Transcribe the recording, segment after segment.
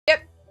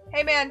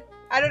Hey man,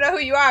 I don't know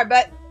who you are,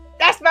 but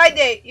that's my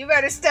date. You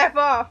better step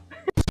off.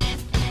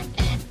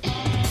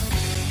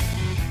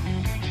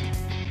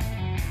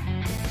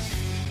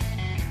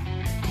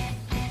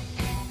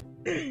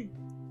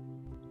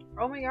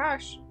 Oh my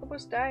gosh,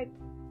 almost died.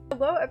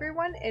 Hello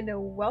everyone and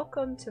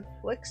welcome to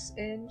Flix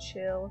and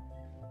Chill.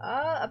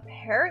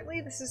 Apparently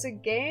this is a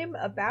game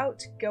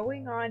about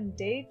going on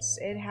dates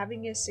and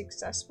having a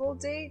successful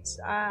date.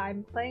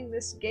 I'm playing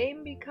this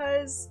game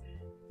because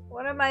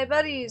one of my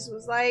buddies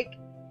was like,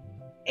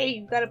 hey,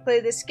 you gotta play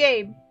this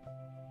game.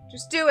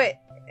 Just do it.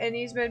 And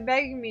he's been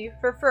begging me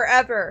for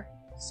forever.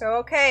 So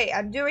okay,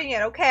 I'm doing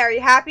it. Okay, are you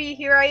happy?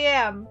 Here I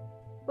am.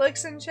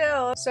 Flix and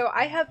Chill. So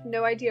I have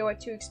no idea what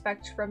to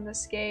expect from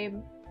this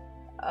game.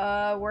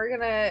 We're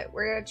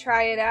gonna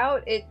try it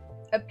out. It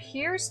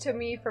appears to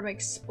me from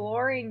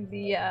exploring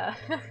the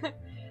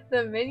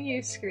the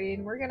menu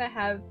screen, we're gonna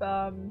have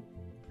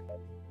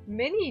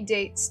mini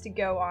dates to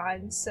go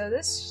on. So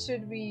this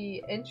should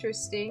be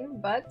interesting,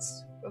 but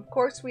of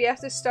course we have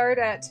to start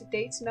at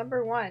date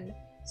number 1.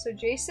 So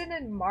Jason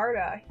and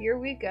Marta, here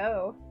we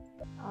go.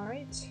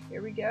 Alright,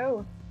 here we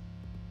go.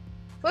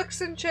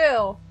 Flix and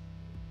Chill.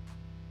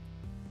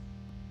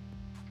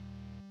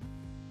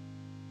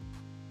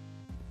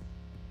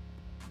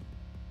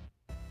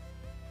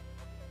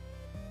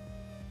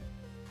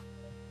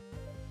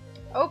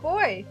 Oh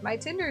boy, my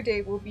Tinder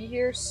date will be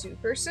here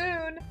super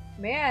soon.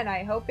 Man,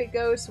 I hope it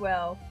goes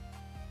well.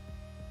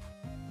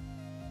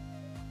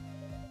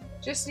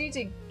 Just need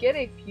to get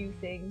a few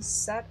things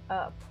set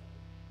up.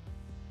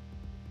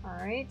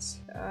 Alright,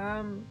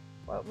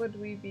 what would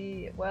we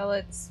be? Well,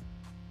 it's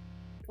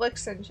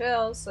Flix and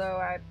Chill,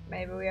 so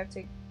maybe we have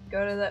to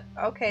go to the...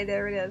 Okay,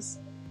 there it is.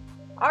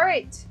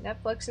 Alright,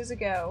 Netflix is a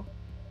go.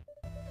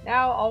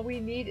 Now all we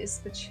need is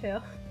the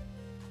chill.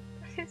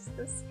 What is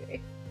this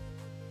game?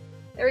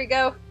 There we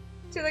go.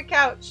 To the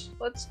couch.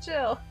 Let's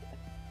chill.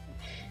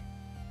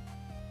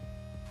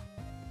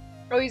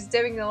 Oh, he's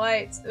dimming the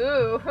lights.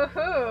 Ooh, hoo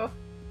hoo.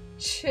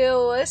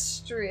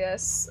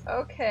 Chillistrious.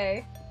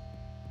 Okay.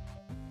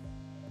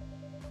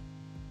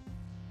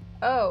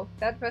 Oh,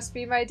 that must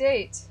be my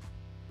date.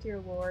 Dear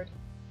Lord.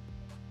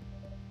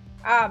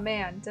 Ah,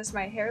 man. Does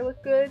my hair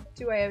look good?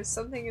 Do I have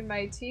something in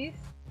my teeth?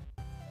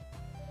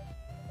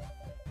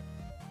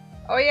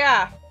 Oh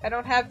yeah, I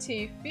don't have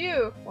teeth.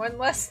 Phew, one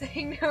less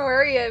thing to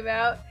worry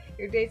about.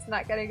 Your date's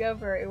not gonna go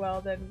very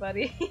well then,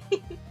 buddy.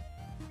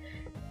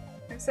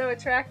 I'm so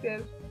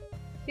attractive.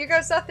 Here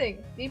goes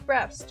nothing. Deep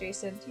breaths,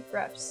 Jason. Deep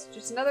breaths.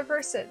 Just another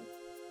person.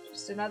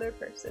 Just another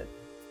person.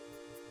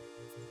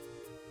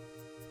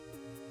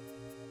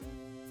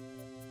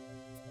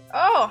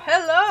 Oh,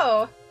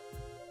 hello!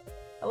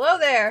 Hello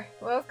there.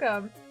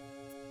 Welcome.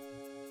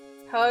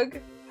 Hug.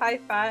 High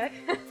five.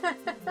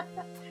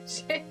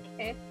 Shake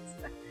hands.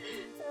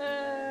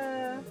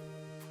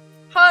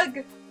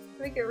 Hug!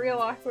 Make it real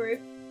awkward.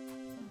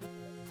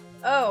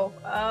 Oh,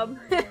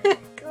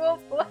 cool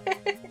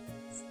place.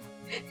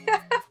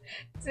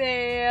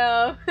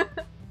 Damn.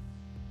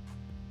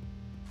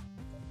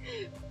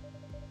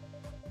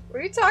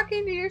 Were you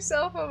talking to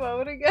yourself a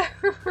moment ago?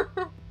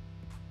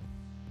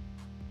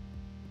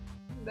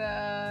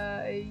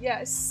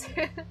 Yes.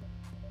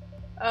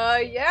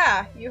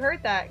 Yeah, you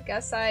heard that.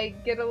 Guess I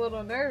get a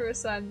little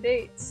nervous on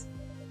dates.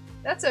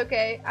 That's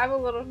okay, I'm a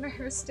little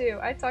nervous too.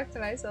 I talk to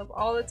myself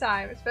all the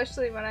time,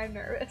 especially when I'm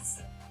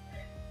nervous.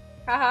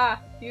 Haha,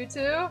 you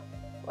too?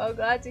 Well,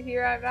 glad to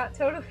hear I'm not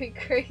totally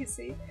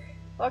crazy.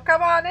 Well,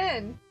 come on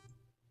in!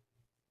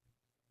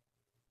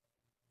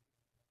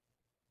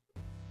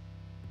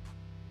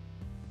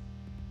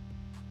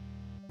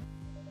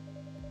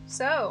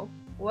 So,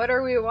 what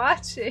are we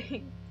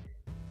watching?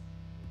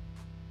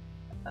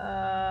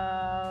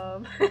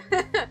 A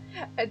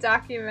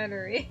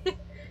documentary.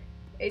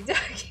 A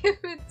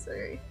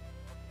documentary.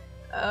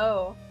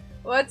 Oh.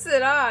 What's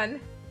it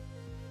on?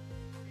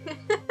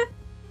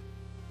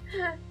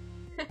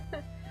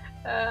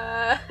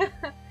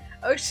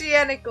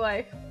 Oceanic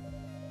life.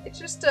 It's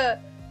just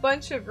a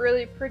bunch of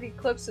really pretty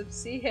clips of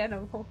sea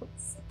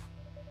animals.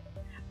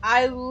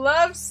 I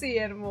love sea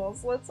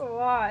animals. Let's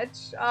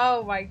watch.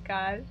 Oh my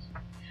gosh.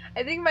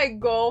 I think my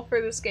goal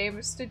for this game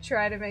is to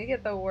try to make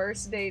it the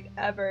worst date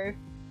ever.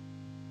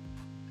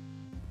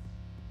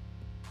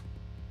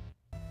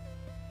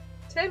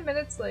 10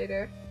 minutes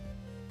later.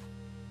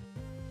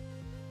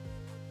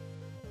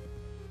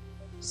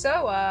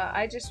 So,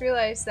 I just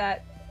realized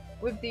that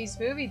with these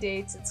movie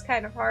dates, it's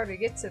kind of hard to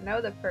get to know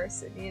the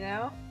person, you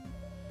know?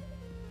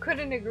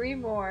 Couldn't agree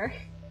more.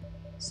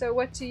 So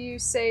what do you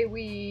say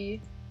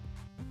we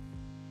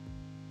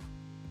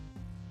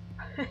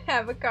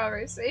have a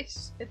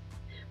conversation?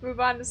 Move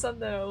on to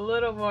something a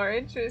little more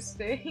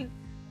interesting.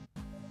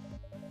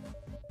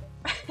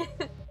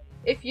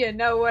 If you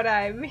know what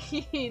I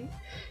mean.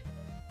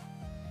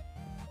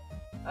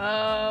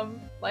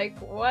 Like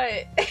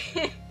what?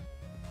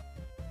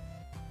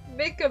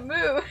 Make a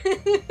move.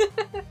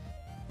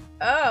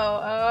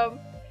 Oh,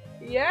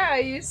 yeah,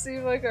 you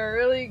seem like a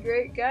really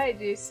great guy,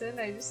 Jason.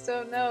 I just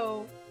don't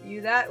know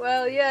you that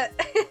well yet.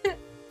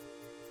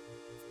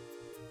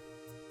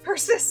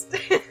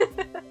 persistent.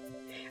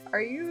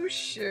 Are you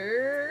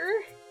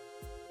sure?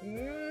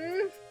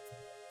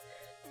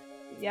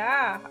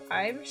 Yeah,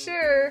 I'm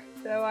sure,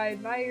 though I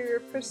admire your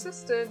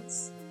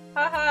persistence.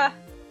 Haha.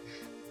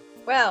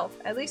 Well,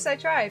 at least I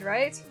tried,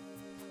 right?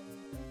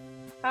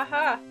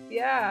 Haha,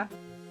 yeah.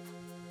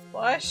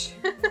 Blush.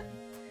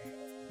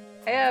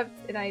 I have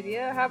an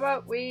idea. How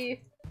about we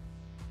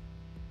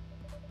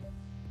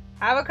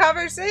have a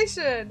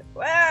conversation?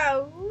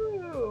 Wow!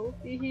 Woo!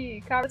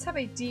 Hee. Let's have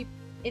a deep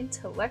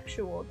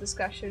intellectual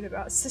discussion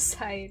about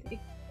society.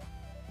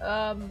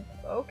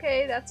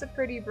 Okay, that's a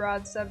pretty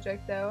broad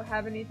subject though.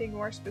 Have anything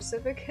more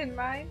specific in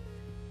mind?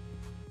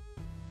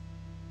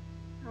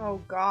 Oh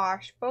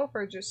gosh, both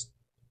are just...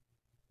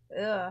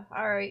 ugh.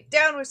 Alright,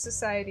 down with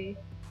society!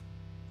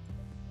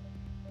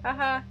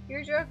 Haha,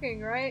 you're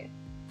joking, right?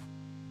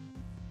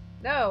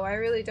 No, I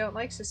really don't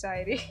like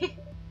society.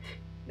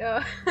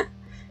 No.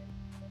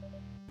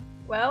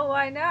 Well,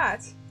 why not?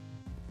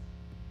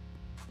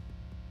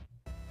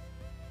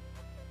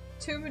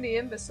 Too many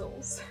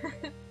imbeciles.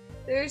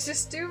 There's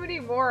just too many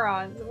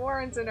morons.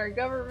 Morons in our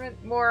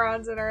government,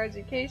 morons in our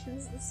education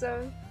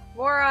system,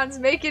 morons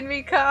making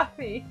me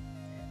coffee.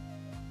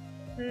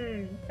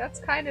 That's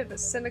kind of a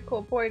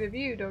cynical point of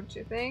view, don't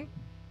you think?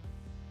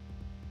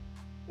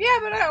 Yeah,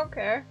 but I don't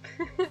care.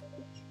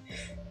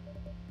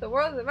 The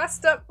world's a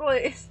messed up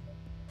place.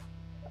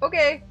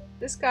 Okay,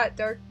 this got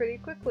dark pretty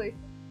quickly.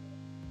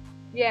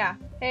 Yeah,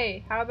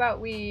 hey, how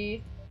about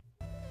we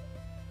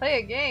play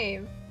a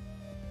game?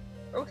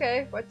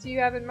 Okay, what do you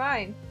have in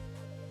mind?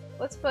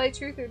 Let's play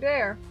Truth or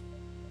Dare.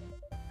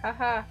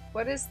 Haha,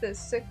 what is this,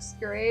 6th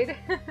grade?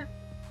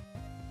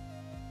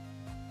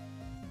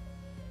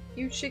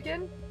 You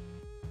chicken?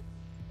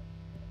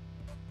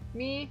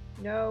 Me?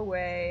 No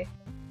way.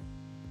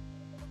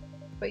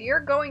 But you're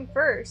going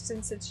first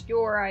since it's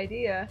your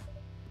idea.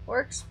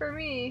 Works for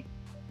me.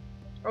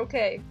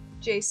 Okay,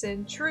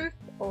 Jason, truth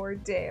or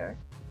dare?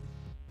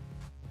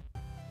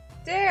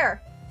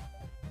 Dare!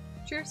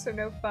 Truths are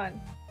no fun.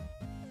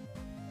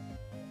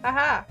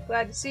 Haha,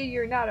 glad to see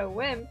you're not a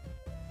wimp.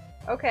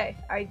 Okay,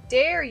 I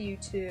dare you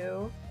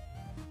to...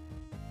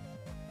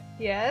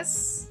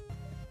 Yes?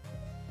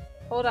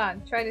 Hold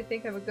on, trying to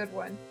think of a good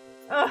one.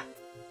 Ugh!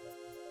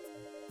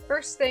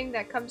 First thing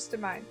that comes to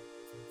mind.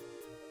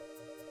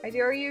 I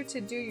dare you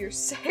to do your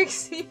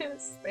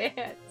sexiest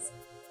dance.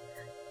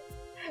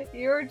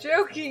 You're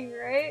joking,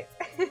 right?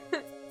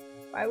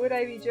 Why would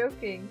I be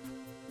joking?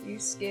 You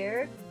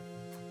scared?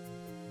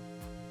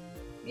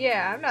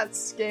 Yeah, I'm not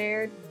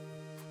scared.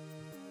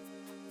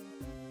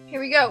 Here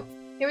we go!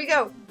 Here we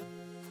go!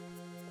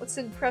 Let's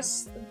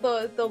impress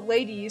the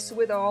ladies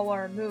with all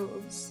our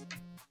moves.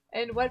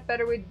 And what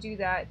better way to do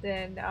that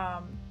than,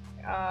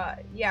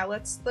 yeah,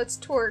 let's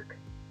twerk.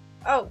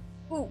 Oh!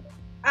 Ooh!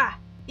 Ah!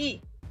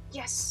 E!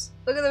 Yes!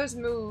 Look at those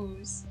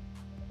moves!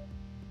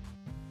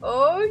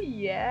 Oh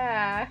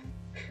yeah!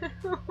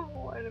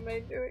 What am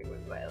I doing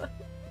with my life?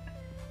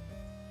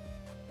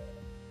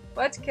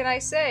 What can I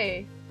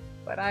say?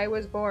 But I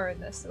was born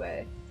this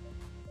way.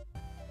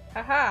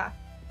 Haha!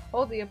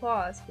 Hold the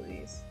applause,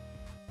 please.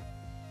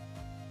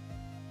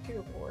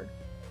 Dear Lord.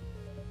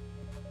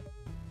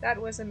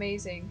 That was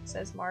amazing,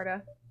 says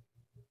Marta.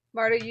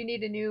 Marta, you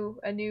need a new,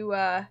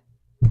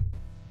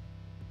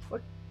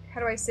 what, how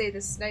do I say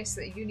this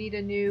nicely? You need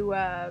a new,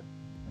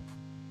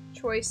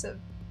 choice of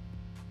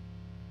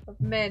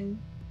men.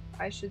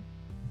 I should,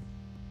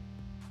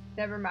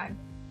 never mind.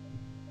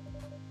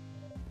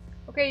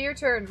 Okay, your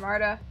turn,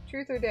 Marta.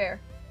 Truth or dare?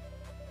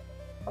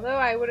 Although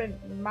I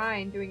wouldn't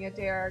mind doing a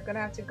dare, I'm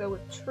gonna have to go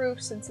with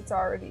truth since it's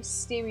already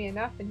steamy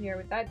enough in here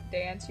with that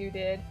dance you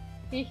did.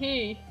 Hee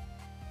hee.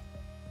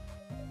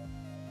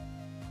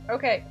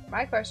 Okay,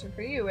 my question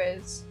for you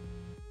is...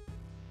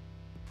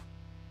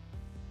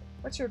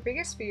 what's your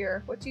biggest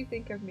fear? What do you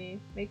think of me?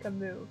 Make a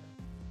move.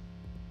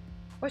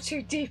 What's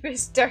your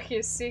deepest,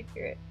 darkest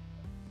secret?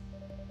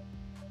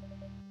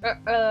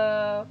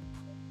 Uh-oh.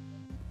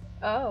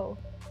 Oh.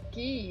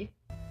 Gee.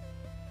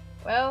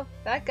 Well,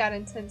 that got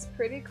intense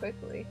pretty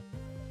quickly.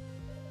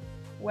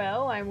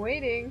 Well, I'm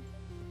waiting.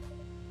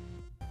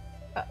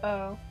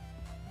 Uh-oh.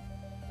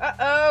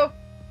 Uh-oh!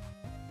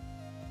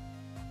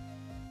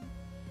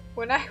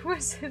 When I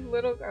was a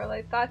little girl,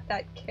 I thought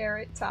that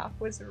carrot top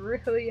was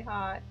really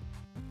hot.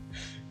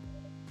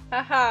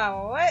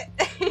 Haha, what?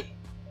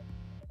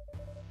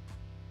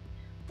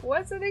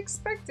 Wasn't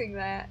expecting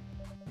that.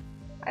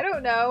 I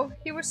don't know.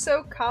 He was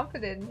so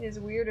confident in his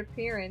weird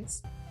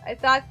appearance. I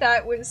thought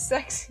that was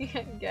sexy,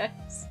 I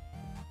guess.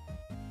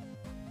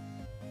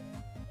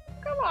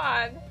 Come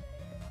on.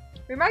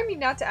 Remind me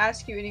not to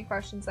ask you any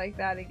questions like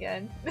that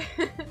again.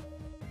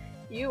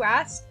 You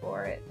asked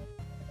for it.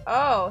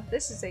 Oh,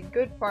 this is a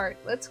good part.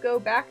 Let's go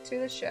back to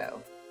the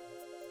show.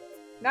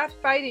 Not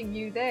fighting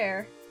you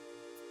there.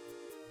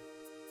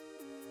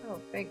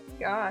 Oh, thank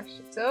gosh.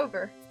 It's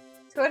over.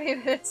 20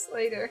 minutes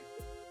later.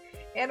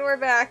 And we're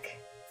back.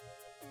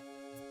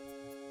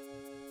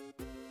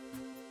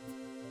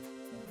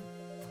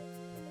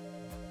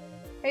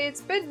 Hey,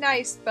 it's been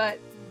nice, but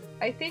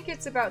I think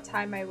it's about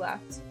time I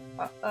left.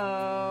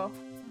 Uh-oh.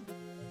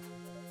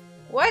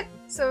 What?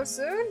 So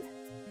soon?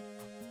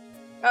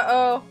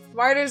 Uh-oh.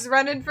 Marta's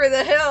running for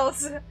the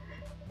hills.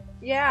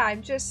 Yeah,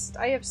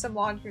 I have some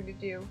laundry to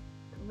do.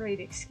 Great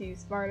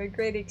excuse, Marta.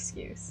 Great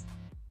excuse.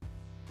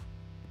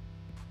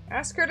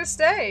 Ask her to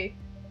stay.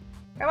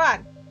 Come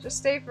on. Just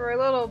stay for a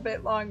little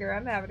bit longer.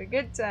 I'm having a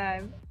good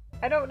time.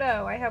 I don't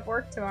know. I have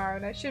work tomorrow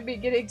and I should be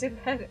getting to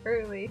bed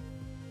early.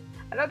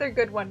 Another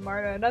good one,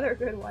 Marta. Another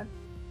good one.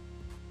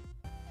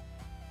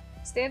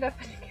 Stand up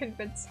and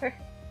convince her.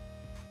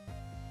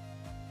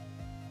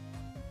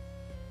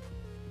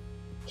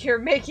 You're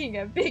making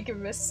a big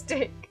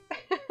mistake.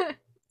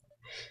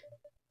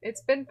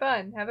 It's been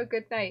fun. Have a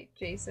good night,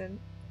 Jason.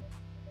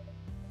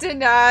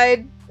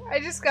 Denied. I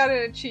just got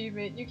an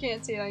achievement. You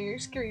can't see it on your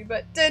screen,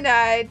 but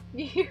denied.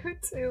 You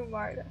too,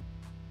 Marta.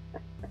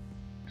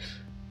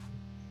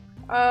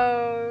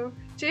 Oh,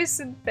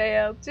 Jason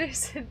failed.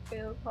 Jason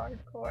failed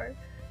hardcore.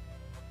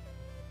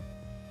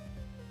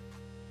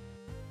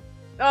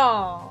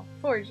 Oh,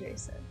 poor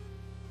Jason.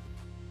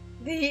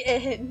 The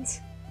end.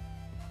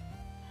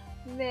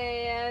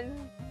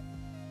 Man.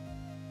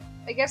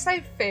 I guess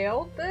I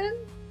failed then?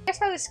 I guess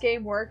how this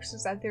game works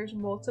is that there's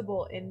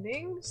multiple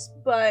endings,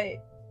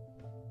 but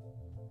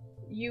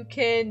you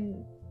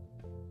can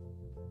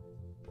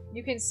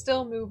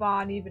still move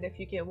on even if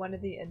you get one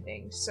of the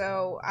endings.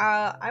 So,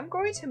 I'm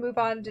going to move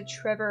on to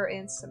Trevor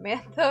and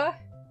Samantha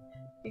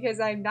because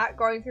I'm not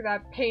going through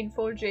that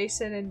painful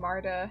Jason and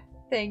Marta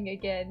thing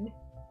again.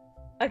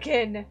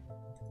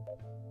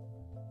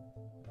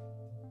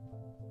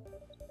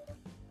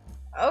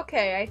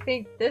 Okay, I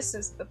think this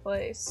is the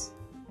place.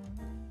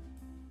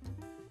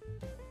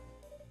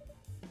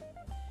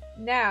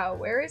 Now,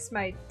 where is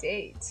my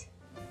date?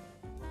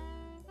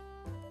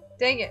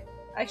 Dang it,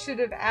 I should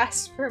have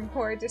asked for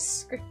more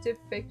descriptive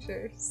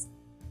pictures.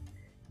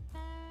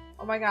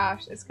 Oh my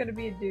gosh, it's gonna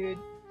be a dude.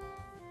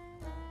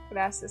 I'm gonna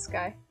ask this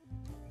guy.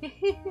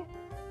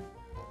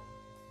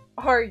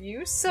 Are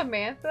you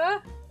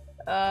Samantha?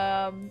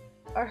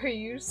 Are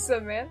you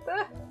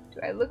Samantha? Do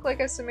I look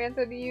like a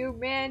Samantha to you?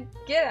 Man,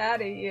 get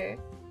out of here.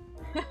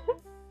 I'm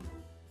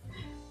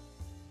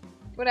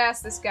gonna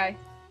ask this guy.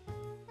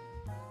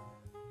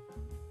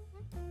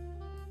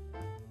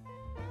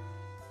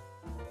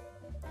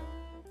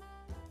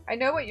 I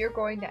know what you're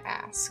going to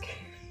ask.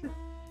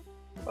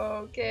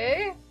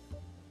 Okay.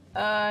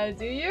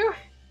 Do you?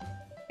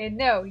 And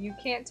no, you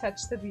can't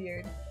touch the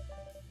beard.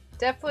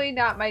 Definitely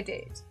not my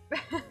date.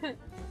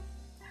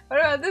 What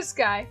about this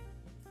guy?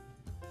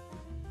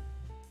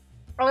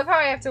 I love how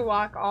I have to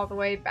walk all the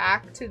way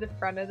back to the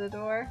front of the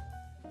door.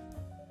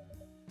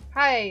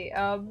 Hi,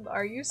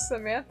 are you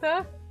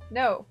Samantha?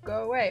 No,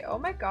 go away. Oh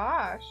my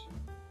gosh.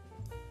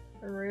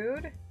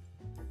 Rude.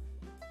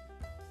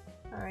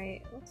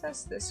 Alright, let's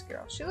ask this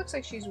girl. She looks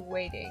like she's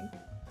waiting.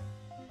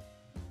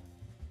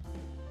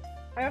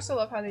 I also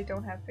love how they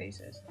don't have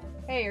faces.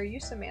 Hey, are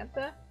you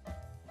Samantha?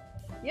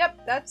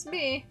 Yep, that's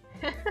me.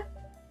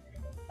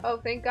 Oh,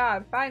 thank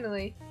God,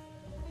 finally.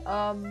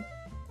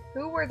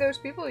 Who were those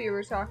people you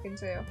were talking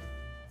to?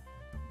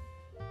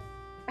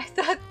 I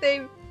thought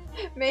they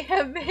may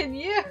have been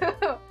you.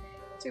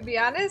 To be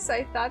honest,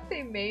 I thought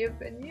they may have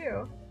been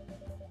you.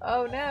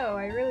 Oh no,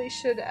 I really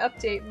should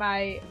update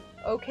my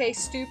okay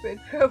stupid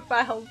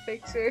profile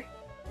picture.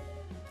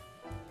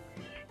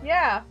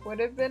 Yeah, would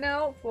have been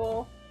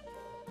helpful.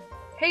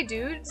 Hey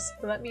dudes,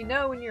 let me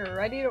know when you're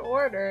ready to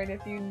order and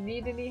if you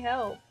need any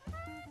help.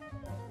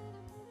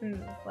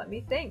 Let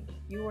me think.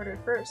 You ordered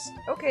first.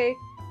 Okay,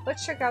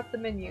 let's check out the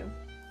menu.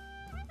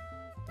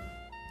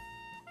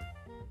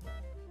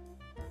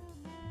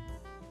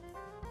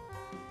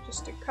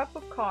 Just a cup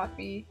of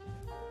coffee.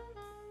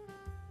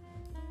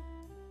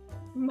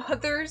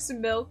 Mother's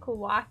milk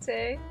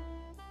latte.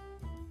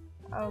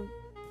 Oh,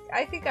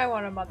 I think I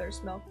want a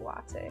mother's milk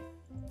latte.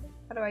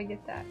 How do I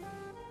get that?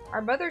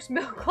 Our mother's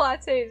milk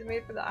latte is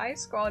made from the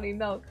highest quality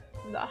milk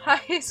from the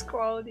highest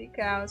quality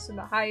cows from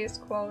the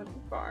highest quality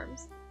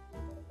farms.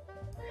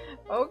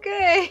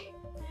 Okay!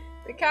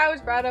 The cow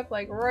is brought up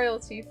like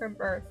royalty from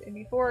birth, and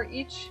before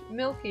each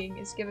milking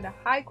is given a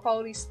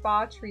high-quality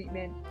spa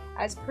treatment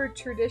as per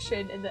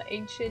tradition in the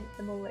ancient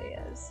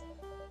Himalayas.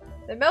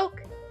 The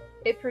milk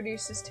it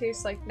produces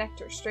tastes like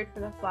nectar straight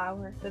from the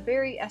flower, the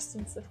very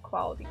essence of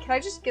quality. Can I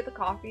just get the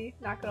coffee?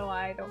 Not gonna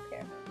lie, I don't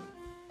care.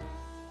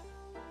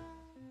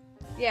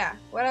 Yeah,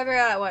 whatever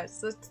that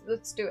was.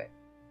 Let's do it.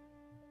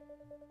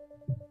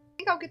 I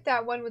think I'll get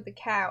that one with the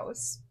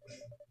cows.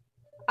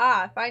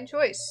 Ah, fine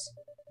choice,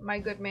 my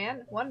good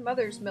man. One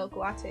mother's milk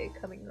latte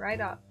coming right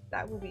up.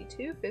 That will be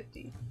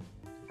 $2.50.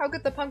 I'll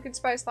get the pumpkin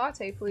spice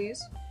latte,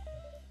 please.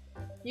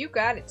 You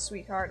got it,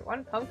 sweetheart.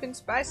 One pumpkin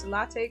spice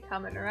latte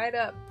coming right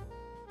up.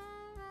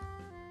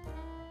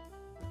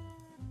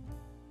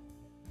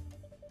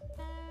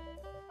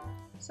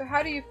 So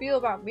how do you feel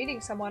about meeting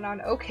someone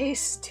on OK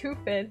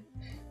Stupid?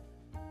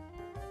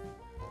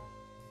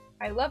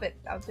 I love it.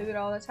 I'll do it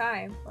all the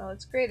time. Well,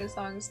 it's great as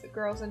long as the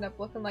girls end up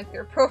looking like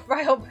their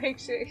profile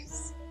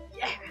pictures.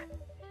 Yeah!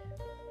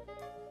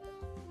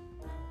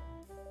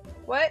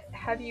 What?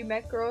 Have you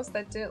met girls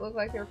that didn't look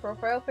like their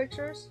profile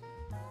pictures?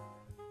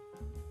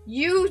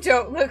 You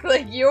don't look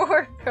like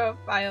your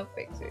profile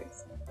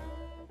pictures.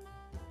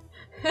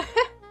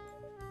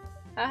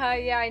 Haha,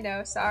 yeah, I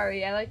know.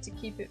 Sorry, I like to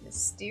keep it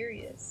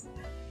mysterious.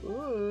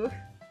 Ooh.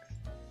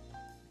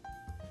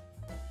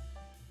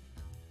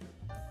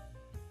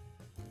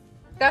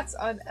 That's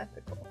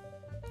unethical.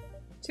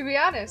 To be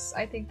honest,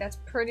 I think that's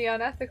pretty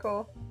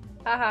unethical.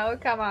 Haha, oh,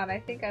 come on. I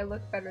think I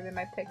look better than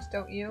my pics,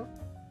 don't you?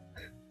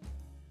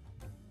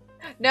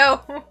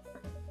 No!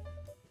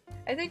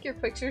 I think your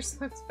pictures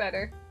looks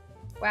better.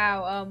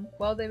 Wow,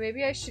 well then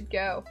maybe I should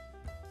go.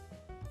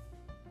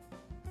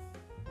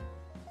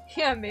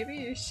 Yeah, maybe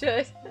you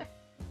should.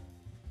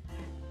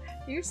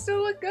 You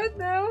still look good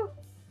though.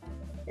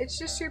 It's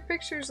just your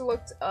pictures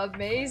looked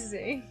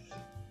amazing.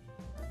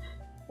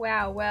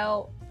 Wow,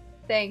 well,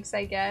 thanks,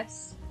 I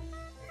guess.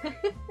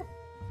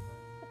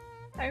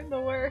 I'm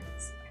the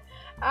worst.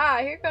 Ah,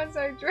 here comes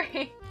our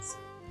drinks.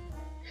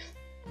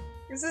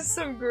 This is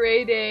some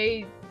grade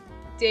A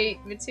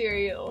date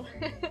material.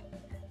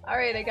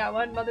 Alright, I got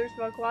one mother's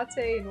milk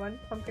latte and one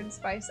pumpkin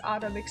spice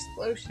autumn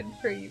explosion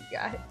for you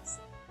guys.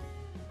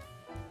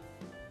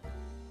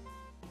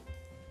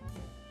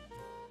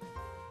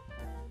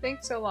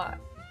 Thanks a lot.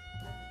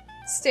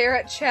 Stare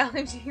at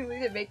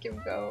challengingly to make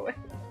him go away.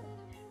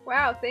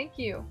 Wow, thank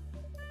you.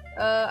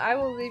 I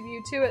will leave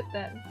you to it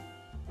then.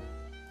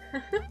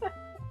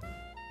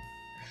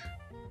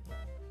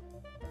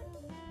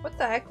 What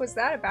the heck was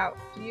that about?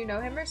 Do you know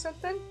him or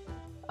something?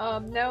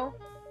 No.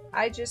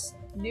 I just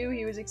knew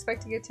he was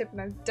expecting a tip and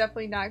I'm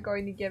definitely not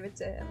going to give it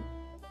to him.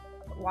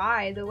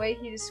 Why? The way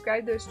he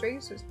described those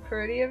drinks was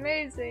pretty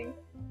amazing.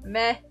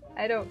 Meh.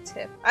 I don't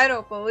tip. I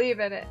don't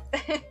believe in it.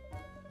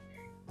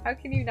 How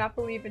can you not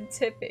believe in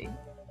tipping?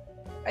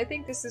 I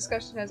think this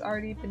discussion has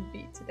already been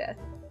beat to death.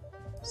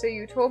 So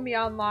you told me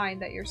online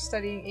that you're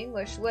studying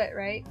English Lit,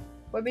 right?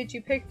 What made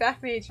you pick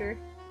that major?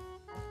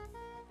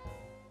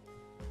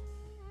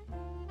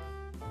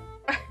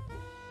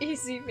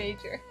 Easy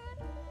major.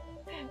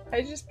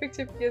 I just picked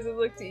it because it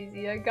looked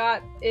easy. I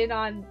got in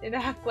on an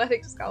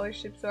athletic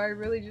scholarship, so I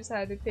really just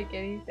had to pick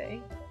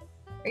anything.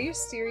 Are you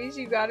serious?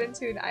 You got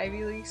into an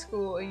Ivy League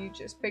school and you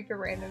just picked a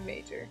random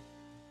major?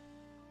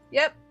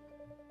 Yep.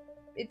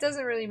 It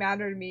doesn't really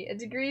matter to me. A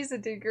degree is a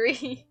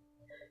degree.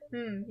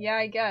 Yeah,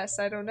 I guess.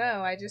 I don't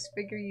know. I just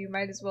figure you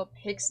might as well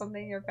pick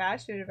something you're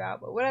passionate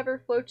about, but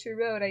whatever floats your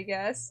boat, I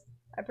guess.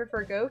 I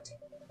prefer goat.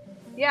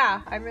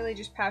 Yeah, I'm really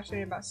just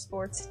passionate about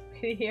sports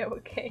and video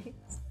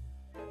games.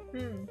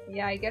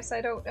 Yeah, I guess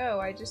I don't know.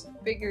 I just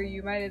figure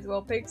you might as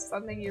well pick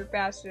something you're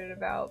passionate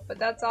about, but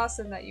that's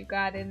awesome that you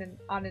got in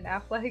on an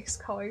athletic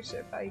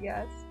scholarship, I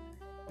guess.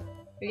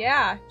 But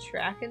yeah,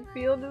 track and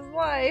field is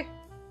life.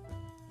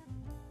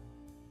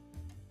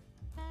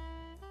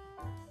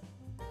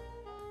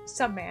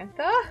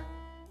 Samantha?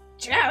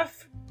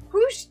 Jeff?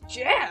 Who's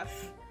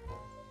Jeff?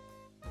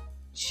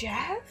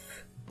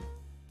 Jeff?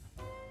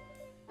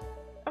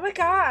 Oh my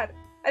god!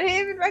 I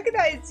didn't even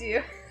recognize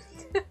you!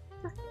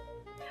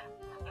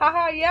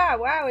 Haha, yeah,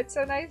 wow, it's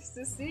so nice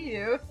to see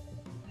you.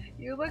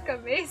 You look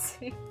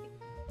amazing.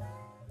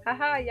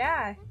 Haha,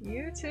 yeah,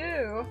 you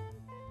too.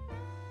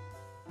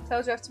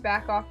 Tell Jeff to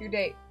back off your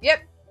date.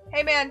 Yep.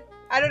 Hey man,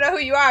 I don't know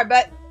who you are,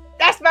 but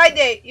that's my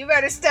date! You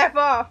better step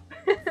off!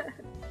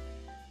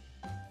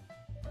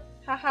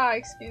 Haha,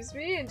 excuse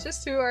me, and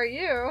just who are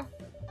you?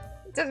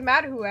 It doesn't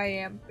matter who I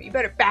am, but you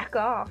better back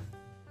off.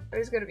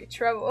 There's gonna be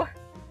trouble.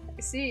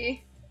 I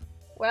see.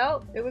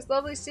 Well, it was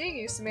lovely seeing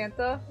you,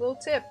 Samantha. Little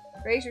tip,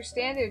 raise your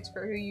standards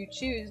for who you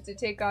choose to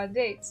take on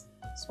dates.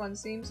 This one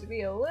seems to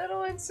be a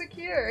little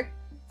insecure.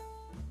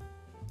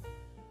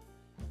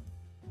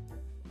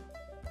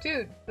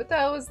 Dude, what the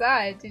hell was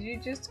that? Did you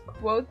just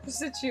quote the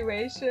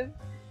situation?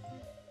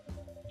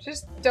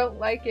 Just don't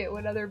like it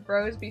when other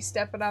bros be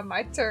stepping on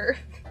my turf.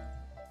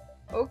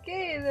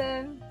 Okay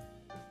then.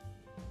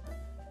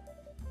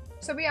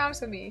 So be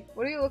honest with me,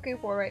 what are you looking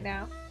for right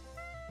now?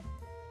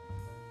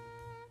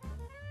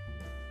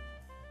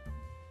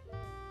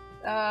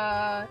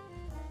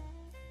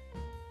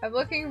 I'm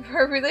looking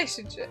for a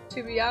relationship.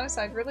 To be honest,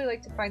 I'd really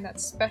like to find that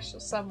special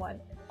someone.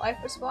 Life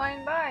was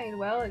flying by, and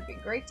well, it'd be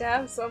great to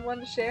have someone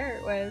to share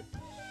it with.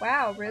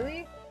 Wow,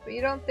 really? But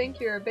you don't think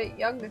you're a bit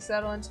young to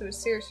settle into a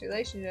serious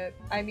relationship?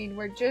 I mean,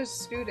 we're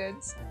just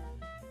students.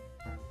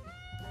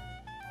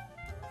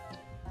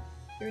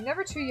 You're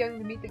never too young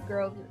to meet the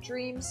girl of your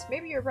dreams.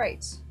 Maybe you're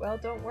right. Well,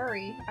 don't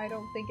worry. I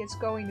don't think it's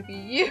going to be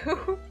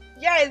you.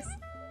 Yes!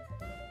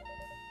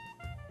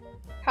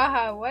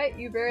 Haha, what?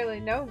 You barely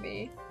know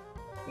me.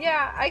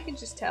 Yeah, I can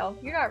just tell.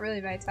 You're not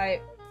really my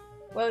type.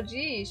 Well,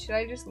 gee, should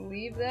I just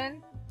leave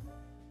then?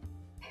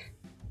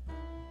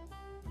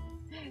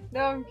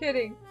 No, I'm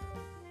kidding.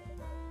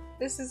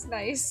 This is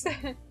nice.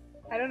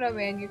 I don't know,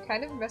 man. You're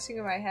kind of messing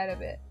with my head a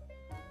bit.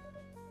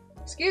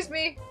 Excuse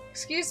me!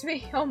 Excuse me,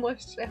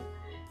 homeless Jeff.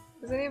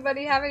 Does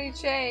anybody have any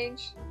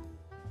change?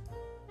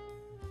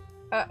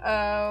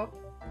 Uh-oh.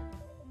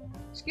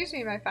 Excuse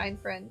me, my fine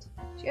friend.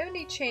 Do you have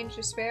any change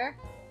to spare?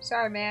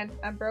 Sorry, man.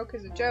 I'm broke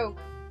as a joke.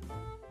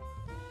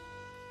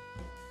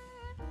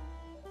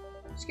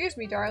 Excuse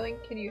me, darling.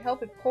 Can you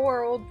help a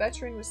poor old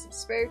veteran with some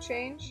spare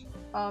change?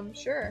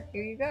 Sure.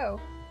 Here you go.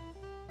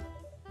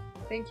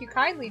 Thank you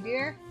kindly,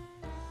 dear.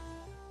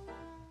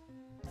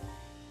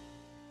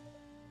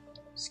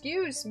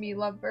 Excuse me,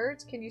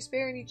 lovebirds. Can you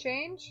spare any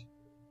change?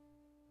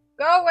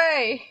 Go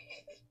away!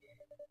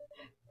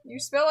 You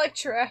smell like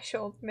trash,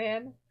 old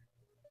man.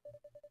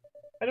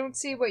 I don't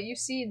see what you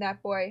see in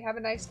that boy. Have a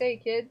nice day,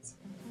 kids.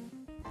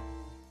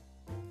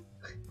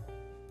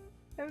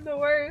 I'm the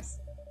worst.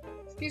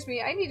 Excuse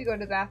me, I need to go to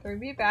the bathroom.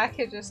 Be back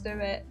in just a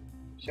bit.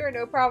 Sure,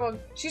 no problem.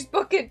 She's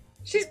booking!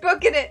 She's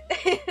booking it!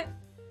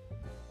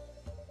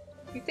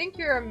 You think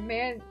you're a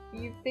man-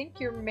 you think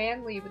you're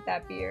manly with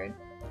that beard.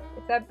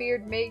 If that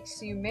beard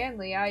makes you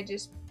manly, I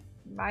just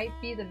might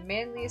be the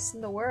manliest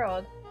in the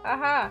world. Ha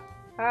ha!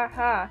 Ha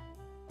ha!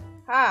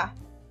 Ha!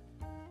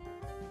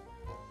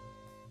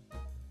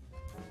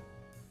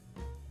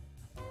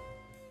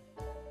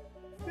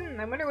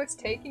 I wonder what's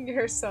taking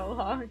her so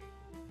long.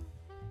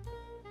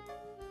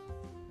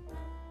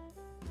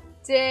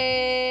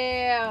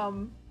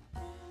 Damn!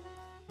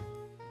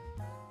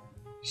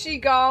 She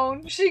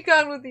gone. She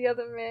gone with the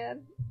other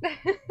man.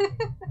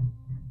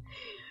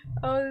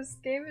 Oh, this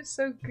game is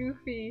so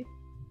goofy.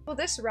 Well,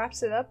 this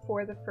wraps it up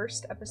for the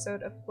first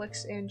episode of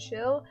Flix and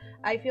Chill.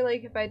 I feel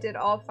like if I did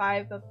all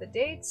 5 of the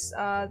dates,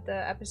 the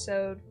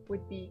episode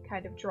would be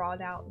kind of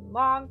drawn out and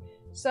long.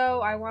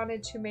 So I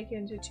wanted to make it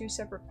into 2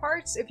 separate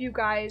parts. If you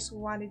guys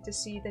wanted to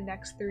see the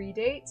next 3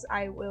 dates,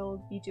 I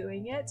will be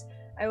doing it.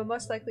 I will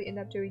most likely end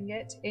up doing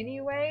it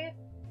anyway.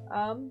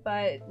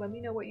 But let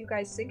me know what you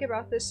guys think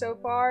about this so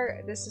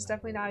far. This is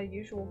definitely not a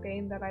usual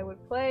game that I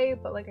would play,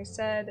 but like I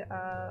said,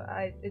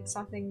 it's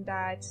something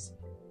that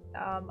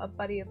a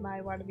buddy of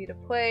mine wanted me to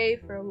play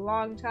for a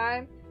long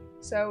time.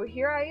 So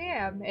here I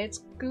am. It's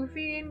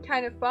goofy and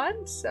kind of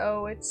fun,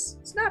 so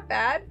it's not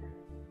bad.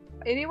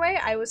 Anyway,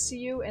 I will see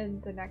you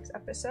in the next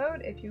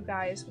episode if you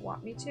guys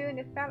want me to, and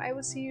if not, I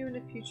will see you in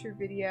a future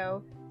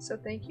video. So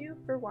thank you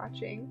for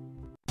watching.